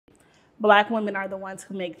Black women are the ones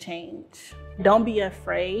who make change. Don't be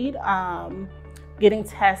afraid. Getting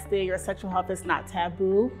tested, your sexual health is not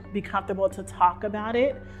taboo. Be comfortable to talk about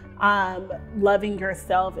it. Loving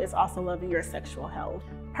yourself is also loving your sexual health.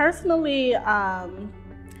 Personally,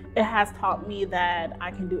 it has taught me that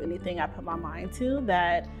I can do anything I put my mind to,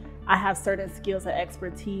 that I have certain skills and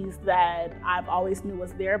expertise that I've always knew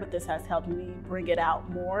was there, but this has helped me bring it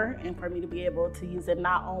out more and for me to be able to use it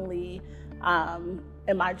not only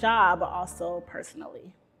in my job, but also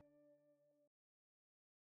personally.